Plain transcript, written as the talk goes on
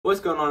What's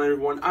going on,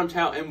 everyone? I'm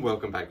Tal and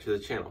welcome back to the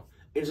channel.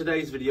 In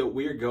today's video,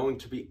 we are going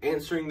to be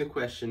answering the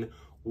question,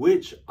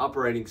 which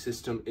operating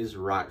system is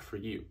right for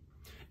you?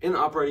 In the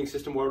operating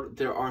system world,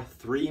 there are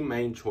three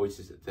main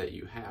choices that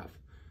you have.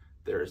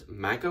 There's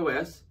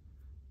macOS,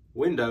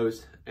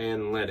 Windows,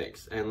 and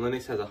Linux. And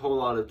Linux has a whole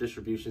lot of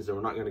distributions, and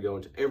we're not going to go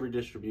into every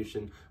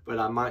distribution, but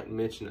I might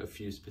mention a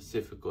few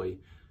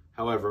specifically.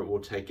 However, we'll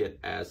take it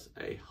as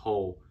a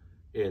whole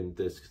in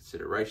this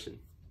consideration.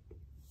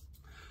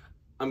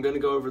 I'm going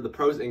to go over the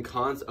pros and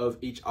cons of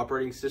each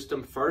operating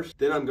system first.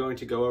 Then I'm going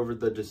to go over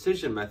the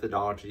decision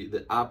methodology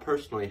that I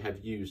personally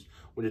have used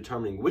when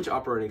determining which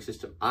operating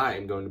system I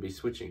am going to be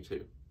switching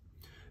to.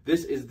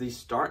 This is the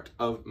start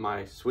of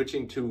my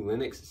switching to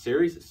Linux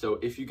series. So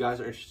if you guys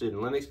are interested in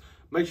Linux,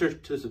 make sure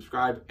to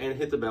subscribe and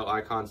hit the bell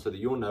icon so that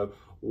you'll know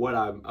what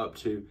I'm up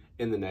to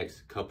in the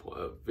next couple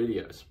of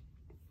videos.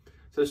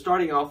 So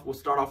starting off, we'll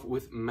start off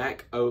with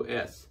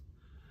macOS.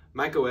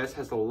 macOS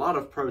has a lot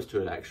of pros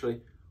to it,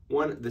 actually.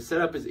 One, the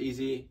setup is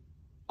easy,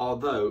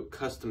 although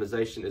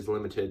customization is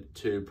limited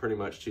to pretty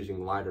much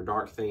choosing light or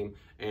dark theme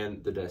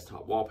and the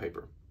desktop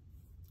wallpaper.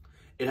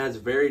 It has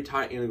very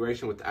tight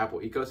integration with the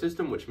Apple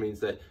ecosystem, which means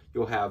that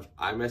you'll have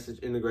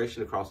iMessage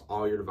integration across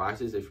all your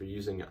devices if you're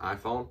using an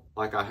iPhone,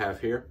 like I have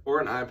here,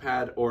 or an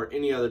iPad, or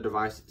any other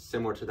device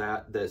similar to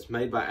that that's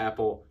made by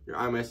Apple. Your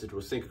iMessage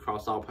will sync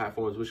across all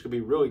platforms, which could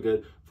be really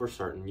good for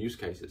certain use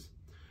cases.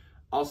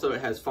 Also,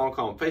 it has phone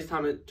call and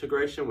FaceTime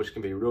integration, which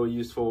can be really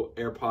useful.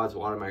 AirPods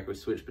will automatically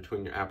switch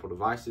between your Apple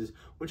devices,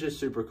 which is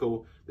super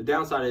cool. The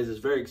downside is it's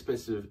very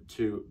expensive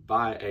to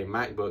buy a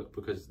MacBook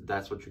because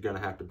that's what you're going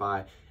to have to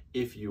buy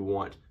if you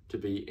want to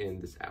be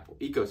in this Apple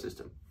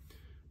ecosystem.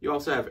 You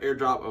also have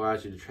AirDrop,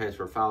 allows you to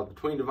transfer files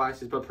between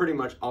devices, but pretty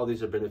much all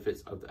these are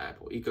benefits of the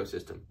Apple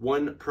ecosystem.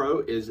 One pro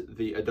is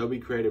the Adobe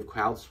Creative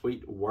Cloud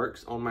Suite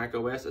works on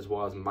macOS, as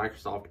well as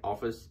Microsoft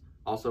Office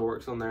also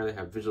works on there. They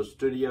have Visual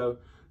Studio,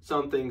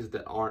 some things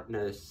that aren't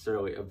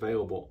necessarily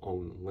available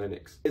on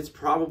Linux. It's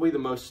probably the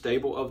most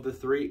stable of the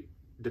three,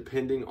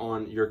 depending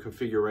on your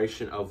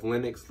configuration of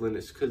Linux.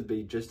 Linux could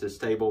be just as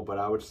stable, but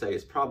I would say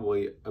it's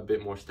probably a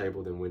bit more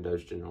stable than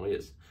Windows generally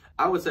is.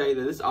 I would say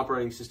that this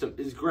operating system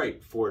is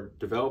great for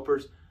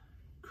developers,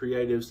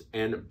 creatives,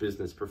 and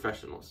business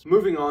professionals.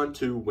 Moving on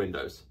to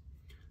Windows.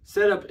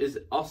 Setup is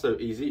also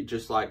easy,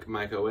 just like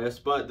macOS,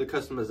 but the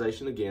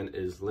customization again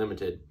is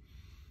limited.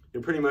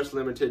 You're pretty much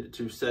limited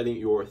to setting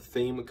your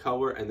theme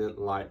color and then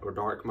light or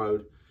dark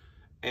mode.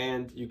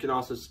 And you can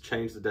also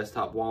change the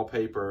desktop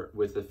wallpaper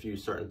with a few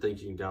certain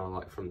things you can download,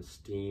 like from the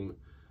Steam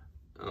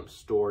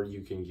store.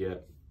 You can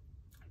get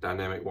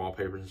dynamic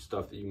wallpapers and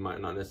stuff that you might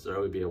not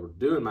necessarily be able to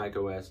do in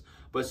macOS,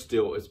 but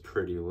still it's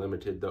pretty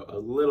limited, though a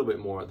little bit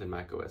more than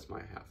macOS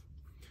might have.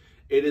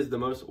 It is the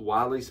most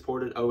widely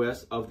supported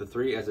OS of the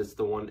three, as it's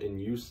the one in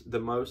use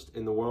the most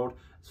in the world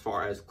as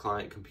far as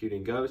client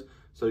computing goes.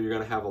 So you're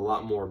going to have a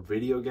lot more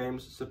video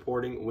games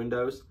supporting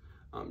Windows.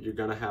 You're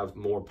going to have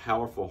more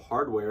powerful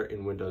hardware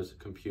in Windows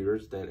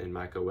computers than in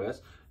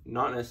macOS.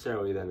 Not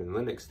necessarily than in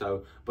Linux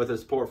though, but the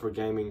support for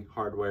gaming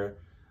hardware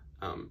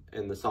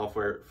and the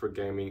software for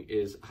gaming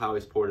is highly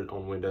supported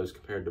on Windows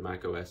compared to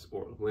macOS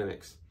or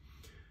Linux.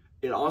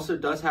 It also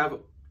does have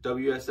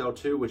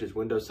WSL2, which is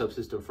Windows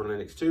Subsystem for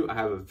Linux 2. I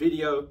have a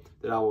video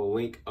that I will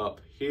link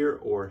up here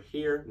or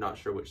here. Not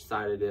sure which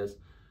side it is.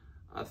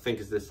 I think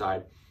it's this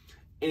side.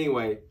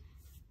 Anyway,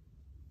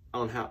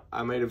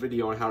 I made a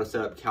video on how to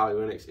set up Kali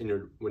Linux in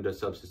your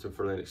Windows Subsystem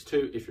for Linux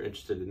 2 if you're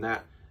interested in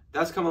that.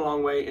 That's come a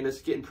long way and it's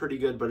getting pretty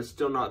good, but it's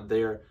still not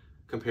there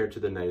compared to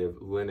the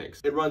native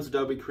Linux. It runs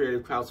Adobe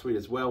Creative Cloud Suite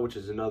as well, which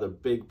is another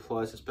big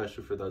plus,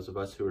 especially for those of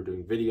us who are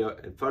doing video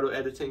and photo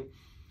editing.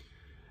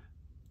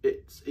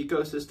 Its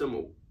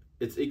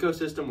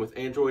ecosystem with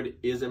Android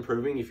is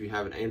improving. If you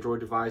have an Android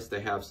device,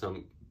 they have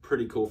some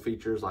pretty cool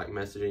features like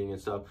messaging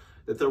and stuff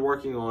that they're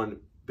working on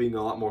being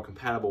a lot more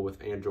compatible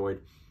with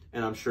Android.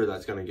 And I'm sure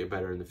that's going to get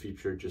better in the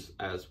future, just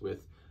as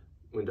with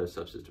Windows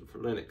Subsystem for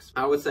Linux.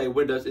 I would say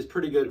Windows is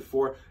pretty good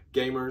for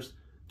gamers,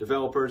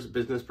 developers,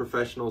 business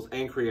professionals,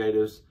 and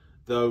creatives,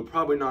 though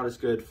probably not as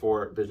good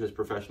for business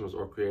professionals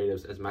or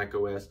creatives as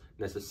macOS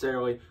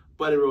necessarily,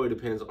 but it really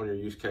depends on your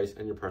use case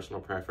and your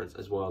personal preference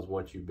as well as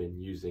what you've been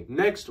using.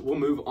 Next, we'll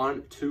move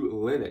on to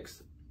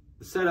Linux.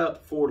 The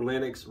setup for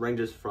Linux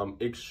ranges from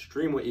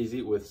extremely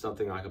easy with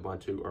something like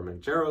Ubuntu or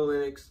Manjaro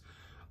Linux,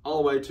 all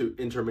the way to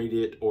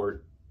intermediate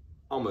or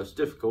almost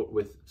difficult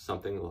with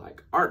something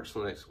like Arch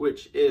Linux,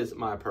 which is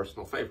my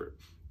personal favorite.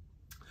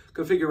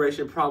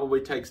 Configuration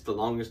probably takes the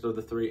longest of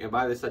the three, and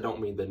by this I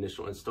don't mean the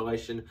initial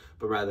installation,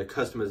 but rather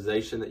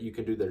customization that you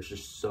can do. There's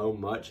just so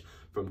much,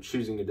 from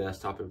choosing a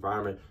desktop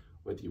environment,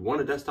 whether you want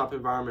a desktop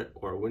environment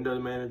or a window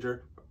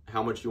manager,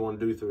 how much you want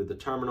to do through the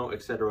terminal,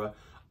 etc.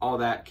 All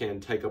that can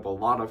take up a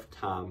lot of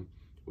time,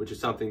 which is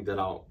something that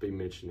I'll be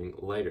mentioning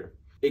later.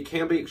 It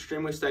can be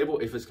extremely stable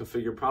if it's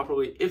configured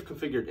properly. If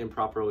configured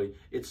improperly,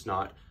 it's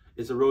not.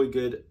 It's a really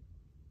good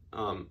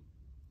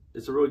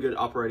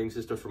operating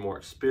system for more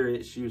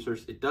experienced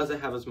users. It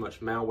doesn't have as much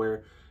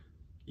malware.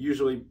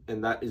 Usually,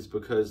 and that is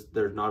because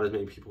there's not as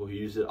many people who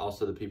use it.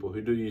 Also, the people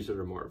who do use it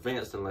are more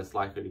advanced and less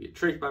likely to get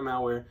tricked by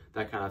malware,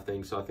 that kind of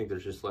thing. So I think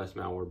there's just less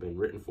malware being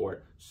written for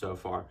it so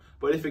far.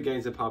 But if it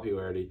gains in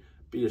popularity,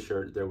 be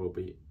assured there will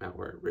be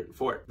malware written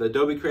for it. The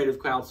Adobe Creative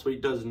Cloud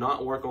Suite does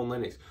not work on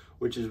Linux,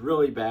 which is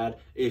really bad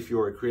if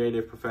you're a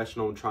creative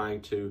professional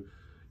trying to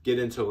get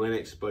into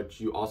Linux, but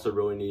you also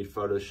really need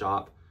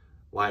Photoshop,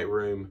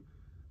 Lightroom,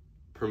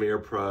 Premiere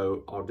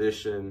Pro,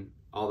 Audition,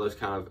 all those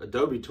kind of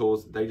Adobe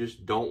tools. They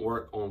just don't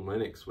work on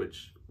Linux,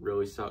 which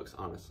really sucks,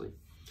 honestly.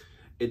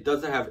 It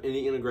doesn't have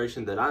any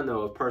integration that I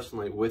know of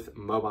personally with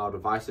mobile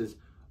devices,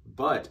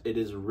 but it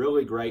is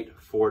really great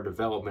for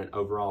development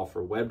overall,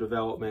 for web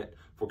development,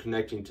 for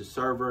connecting to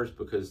servers,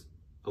 because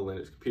a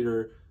Linux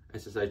computer,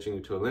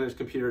 SSHing to a Linux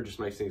computer just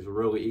makes things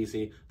really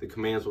easy. The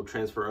commands will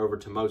transfer over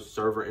to most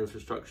server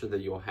infrastructure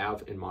that you'll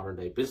have in modern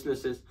day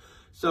businesses.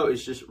 So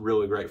it's just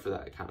really great for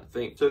that kind of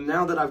thing. So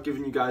now that I've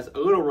given you guys a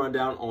little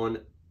rundown on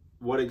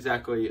what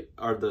exactly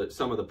are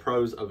some of the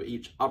pros of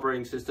each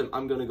operating system,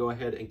 I'm going to go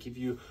ahead and give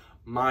you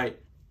my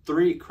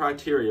 3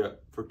 criteria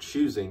for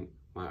choosing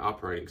my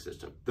operating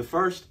system. The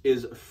first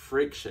is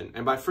friction.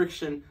 And by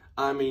friction,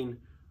 I mean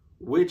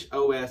which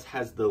OS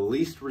has the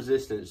least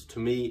resistance to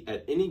me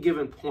at any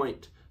given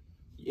point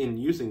in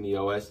using the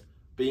OS,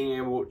 being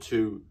able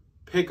to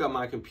pick up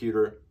my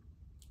computer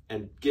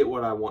and get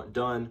what I want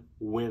done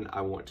when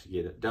I want to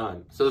get it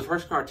done. So the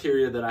first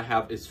criteria that I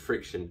have is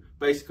friction.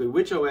 Basically,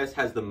 which OS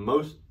has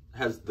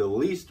the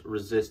least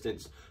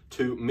resistance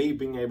to me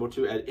being able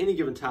to, at any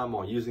given time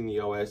while using the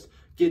OS,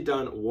 get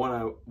done what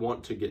I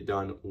want to get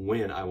done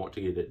when I want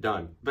to get it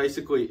done.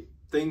 Basically,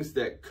 things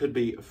that could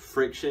be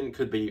friction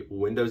could be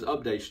Windows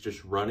updates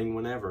just running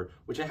whenever,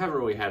 which I haven't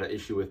really had an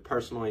issue with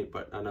personally,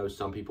 but I know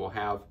some people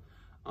have.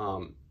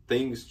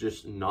 Things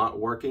just not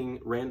working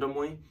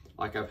randomly,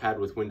 like I've had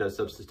with Windows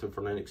Subsystem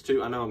for Linux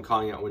 2. I know I'm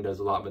calling out Windows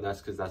a lot, but that's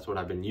because that's what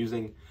I've been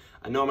using.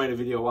 I know I made a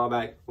video a while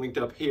back, linked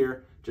up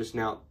here just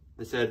now,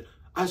 that said,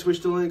 I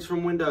switched to Linux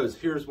from Windows,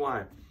 here's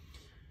why.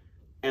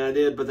 And I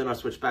did, but then I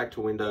switched back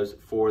to Windows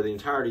for the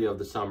entirety of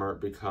the summer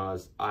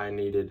because I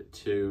needed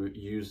to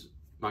use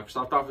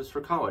Microsoft Office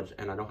for college,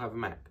 and I don't have a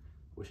Mac.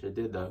 Wish I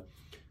did, though.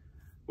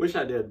 Wish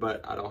I did,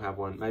 but I don't have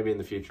one. Maybe in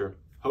the future.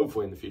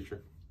 Hopefully in the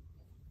future.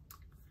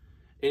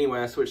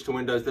 Anyway, I switched to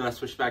Windows, then I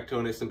switched back to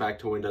Linux and back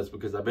to Windows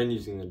because I've been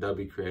using the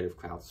Adobe Creative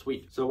Cloud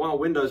Suite. So while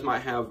Windows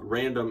might have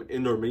random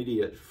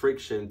intermediate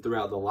friction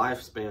throughout the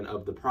lifespan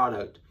of the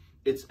product,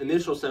 its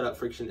initial setup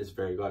friction is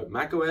very low.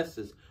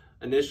 macOS's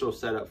initial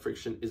setup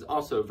friction is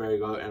also very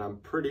low, and I'm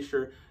pretty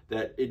sure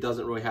that it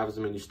doesn't really have as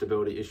many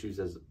stability issues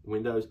as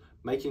Windows,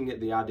 making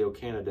it the ideal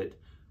candidate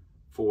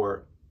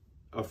for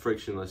a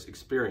frictionless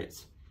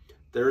experience.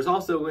 There is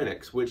also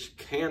Linux, which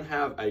can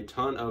have a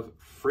ton of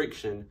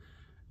friction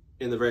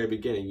in the very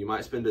beginning. You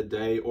might spend a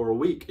day or a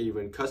week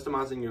even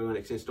customizing your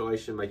Linux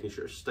installation, making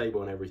sure it's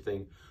stable and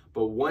everything.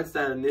 But once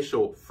that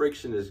initial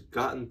friction is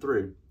gotten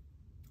through,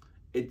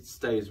 it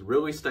stays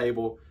really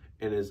stable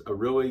and is a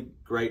really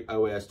great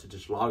OS to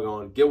just log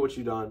on, get what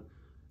you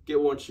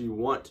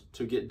want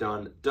to get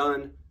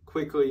done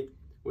quickly,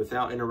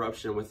 without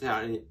interruption,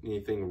 without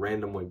anything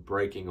randomly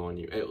breaking on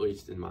you, at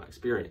least in my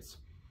experience.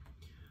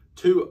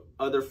 2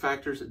 other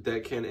factors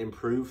that can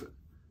improve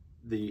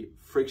the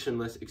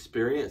frictionless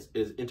experience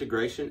is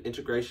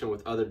integration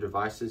with other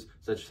devices,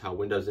 such as how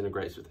Windows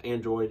integrates with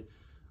Android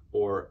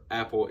or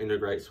Apple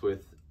integrates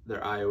with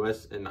their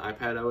iOS and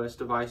iPadOS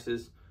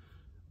devices.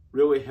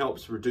 Really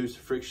helps reduce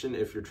friction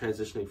if you're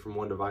transitioning from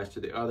one device to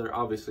the other.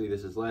 Obviously,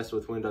 this is less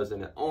with Windows,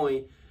 and it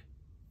only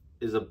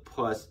is a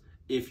plus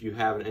if you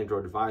have an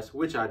Android device,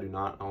 which I do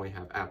not. I only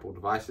have Apple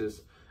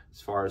devices.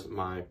 As far as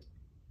my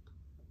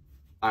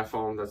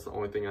iPhone, that's the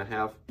only thing I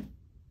have.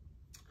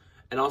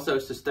 And also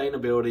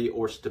sustainability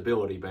or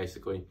stability,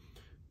 basically.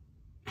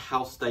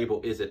 How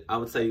stable is it? I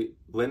would say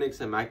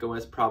Linux and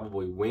macOS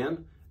probably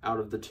win out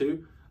of the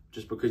 2,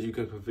 just because you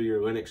can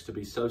configure Linux to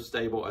be so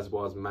stable, as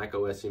well as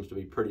macOS seems to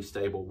be pretty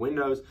stable.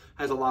 Windows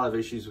has a lot of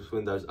issues with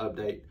Windows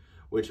Update,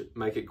 which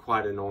make it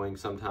quite annoying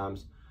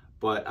sometimes,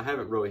 but I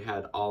haven't really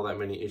had all that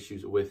many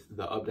issues with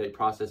the update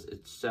process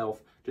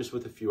itself, just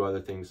with a few other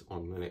things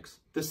on Linux.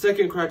 The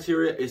second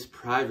criteria is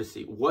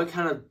privacy. What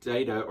kind of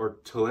data or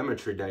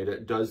telemetry data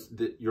does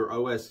your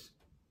OS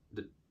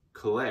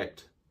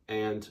collect,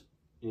 and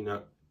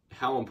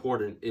how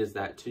important is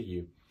that to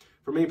you?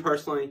 For me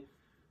personally,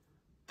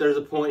 there's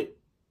a point,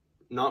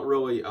 not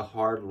really a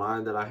hard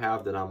line that I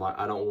have that I'm like,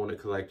 I don't want it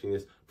collecting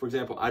this. For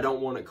example, I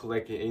don't want it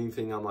collecting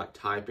anything I'm like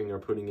typing or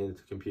putting into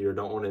the computer.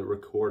 Don't want it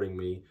recording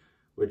me,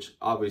 which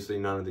obviously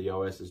none of the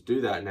OSs do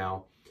that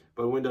now.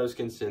 But Windows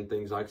can send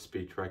things like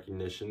speech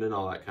recognition and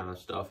all that kind of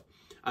stuff.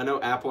 I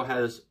know Apple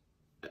has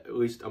at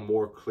least a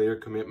more clear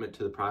commitment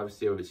to the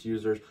privacy of its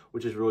users,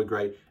 which is really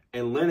great.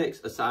 And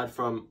Linux, aside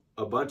from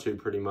Ubuntu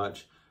pretty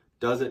much,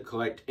 doesn't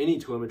collect any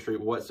telemetry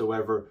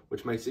whatsoever,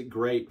 which makes it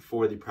great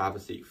for the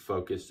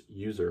privacy-focused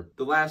user.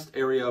 The last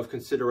area of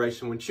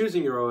consideration when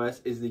choosing your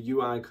OS is the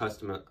UI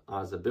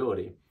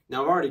customizability.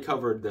 Now, I've already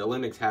covered that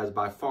Linux has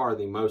by far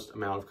the most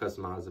amount of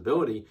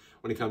customizability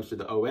when it comes to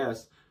the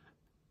OS,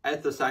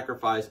 at the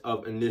sacrifice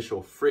of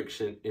initial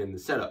friction in the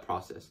setup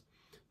process.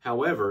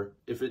 However,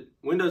 if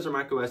Windows or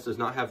macOS does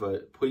not have a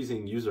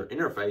pleasing user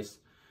interface,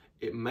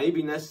 it may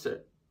be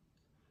necessary,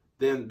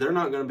 then they're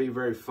not going to be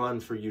very fun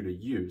for you to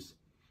use.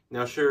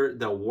 Now, sure,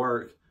 they'll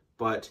work,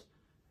 but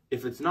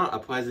if it's not a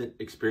pleasant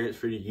experience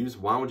for you to use,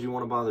 why would you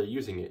want to bother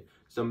using it?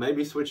 So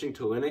maybe switching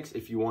to Linux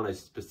if you want a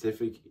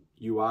specific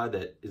UI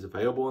that is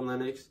available in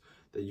Linux,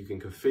 that you can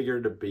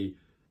configure to be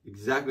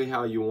exactly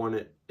how you want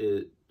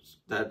it,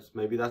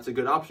 maybe that's a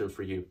good option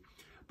for you.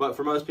 But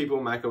for most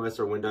people, macOS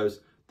or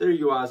Windows, their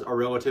UIs are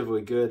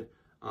relatively good.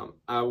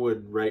 I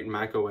would rate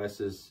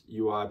macOS's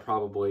UI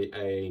probably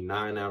a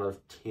 9 out of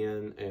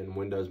 10 and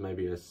Windows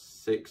maybe a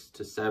 6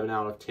 to 7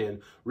 out of 10.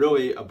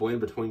 Really, a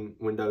blend between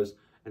Windows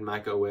and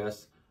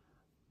macOS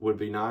would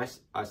be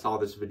nice. I saw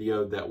this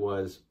video that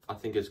was, I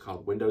think it's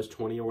called Windows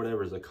 20 or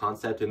whatever, as a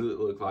concept, and it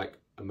looked like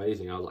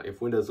amazing. I was like,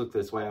 if Windows looked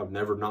this way, I would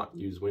never not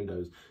use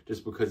Windows,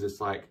 just because it's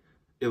like,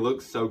 it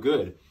looks so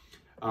good.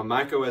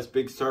 macOS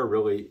Big Sur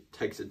really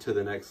takes it to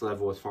the next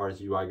level as far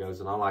as UI goes,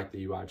 and I like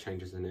the UI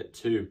changes in it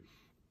too.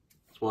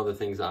 It's one of the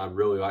things that I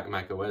really like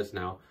macOS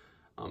now.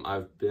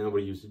 I've been able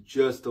to use it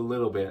just a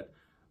little bit,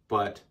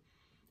 but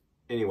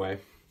anyway.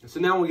 So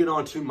now we get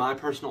on to my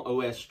personal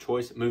OS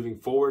choice moving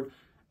forward.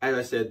 As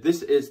I said,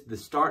 this is the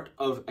start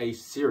of a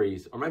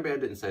series, or maybe I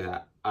didn't say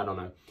that, I don't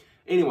know.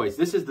 Anyways,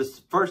 this is the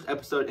first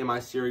episode in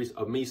my series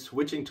of me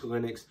switching to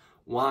Linux,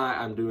 why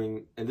I'm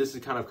doing, and this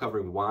is kind of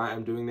covering why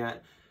I'm doing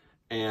that.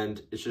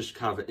 And it's just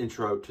kind of an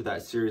intro to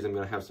that series. I'm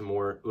going to have some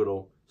more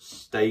little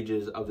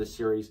stages of this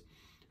series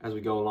as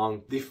we go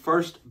along. The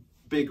first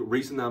big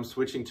reason that I'm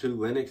switching to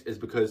Linux is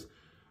because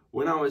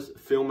when I was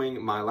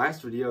filming my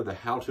last video, the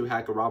How to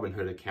Hack a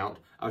Robinhood account,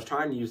 I was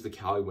trying to use the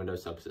Kali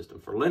Windows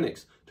subsystem for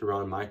Linux to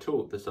run my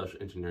tool, the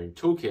Social Engineering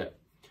Toolkit.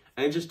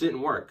 And it just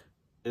didn't work.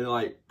 It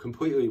like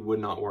completely would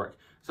not work.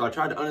 So I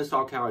tried to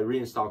uninstall Kali,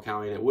 reinstall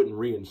Kali, and it wouldn't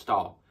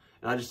reinstall.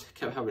 And I just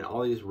kept having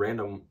all these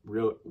random,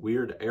 real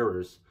weird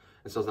errors.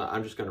 And so I was like,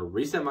 I'm just going to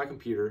reset my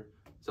computer.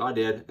 So I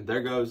did, and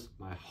there goes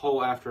my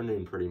whole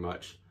afternoon pretty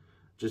much,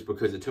 just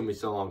because it took me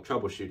so long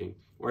troubleshooting.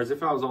 Whereas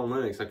if I was on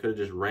Linux, I could have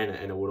just ran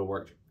it and it would have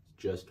worked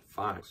just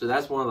fine. So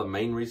that's one of the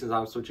main reasons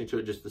I'm switching to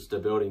it, just the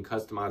stability and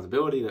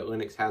customizability that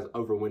Linux has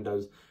over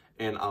Windows,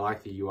 and I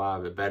like the UI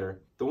of it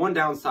better. The one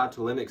downside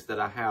to Linux that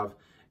I have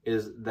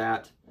is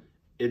that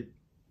it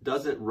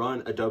doesn't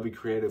run Adobe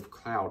Creative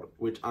Cloud,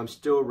 which I'm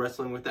still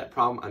wrestling with that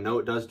problem. I know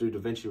it does do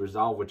DaVinci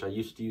Resolve, which I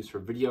used to use for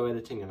video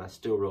editing and I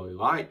still really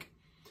like,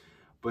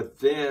 but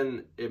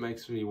then it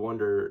makes me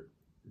wonder,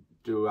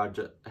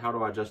 how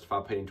do I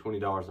justify paying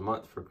 $20 a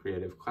month for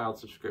Creative Cloud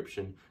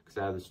subscription, because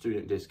I have the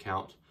student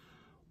discount,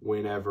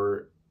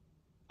 whenever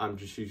I'm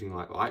just using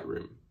like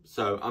Lightroom.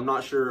 So I'm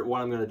not sure what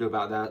I'm going to do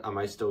about that. I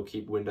may still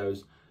keep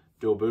Windows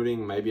dual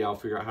booting. Maybe I'll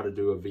figure out how to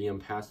do a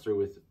VM pass-through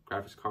with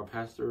graphics card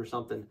pass-through or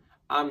something.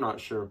 I'm not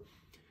sure.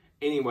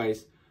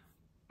 Anyways,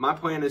 my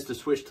plan is to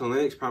switch to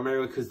Linux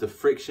primarily because the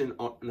friction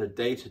on a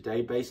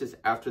day-to-day basis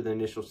after the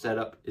initial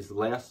setup is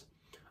less.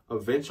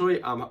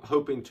 Eventually, I'm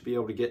hoping to be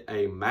able to get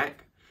a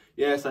Mac.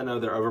 Yes, I know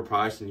they're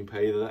overpriced and you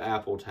pay the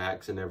Apple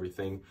tax and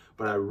everything,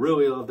 but I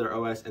really love their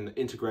OS and the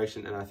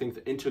integration, and I think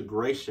the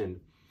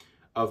integration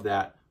of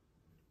that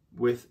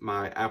with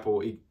my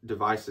Apple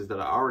devices that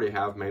I already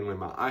have, mainly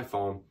my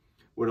iPhone,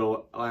 would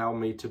allow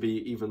me to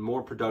be even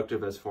more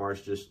productive as far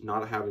as just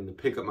not having to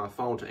pick up my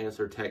phone to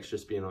answer text,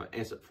 just being able to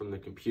answer from the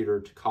computer,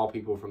 to call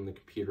people from the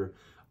computer.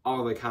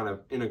 All the kind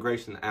of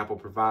integration that Apple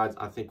provides,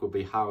 I think will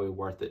be highly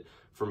worth it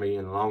for me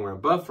in the long run.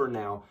 But for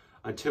now,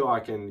 until I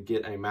can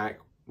get a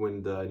Mac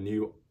when the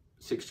new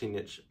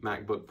 16-inch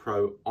MacBook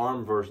Pro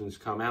ARM versions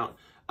come out,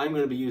 I'm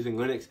going to be using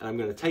Linux, and I'm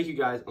going to take you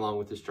guys along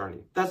with this journey.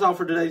 That's all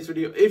for today's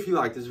video. If you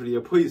like this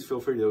video, please feel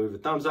free to leave a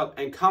thumbs up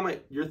and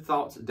comment your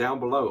thoughts down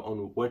below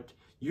on what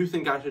you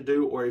think I should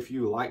do, or if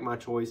you like my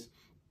choice,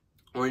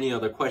 or any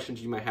other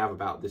questions you may have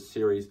about this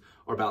series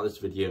or about this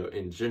video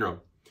in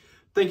general.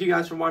 Thank you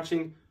guys for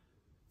watching.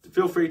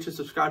 Feel free to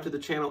subscribe to the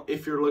channel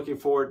if you're looking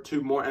forward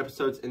to more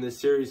episodes in this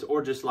series,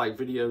 or just like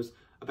videos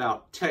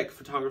about tech,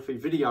 photography,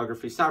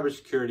 videography,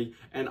 cybersecurity,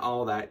 and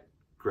all that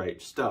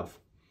great stuff.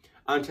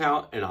 I'm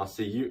Tal, and I'll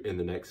see you in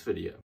the next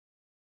video.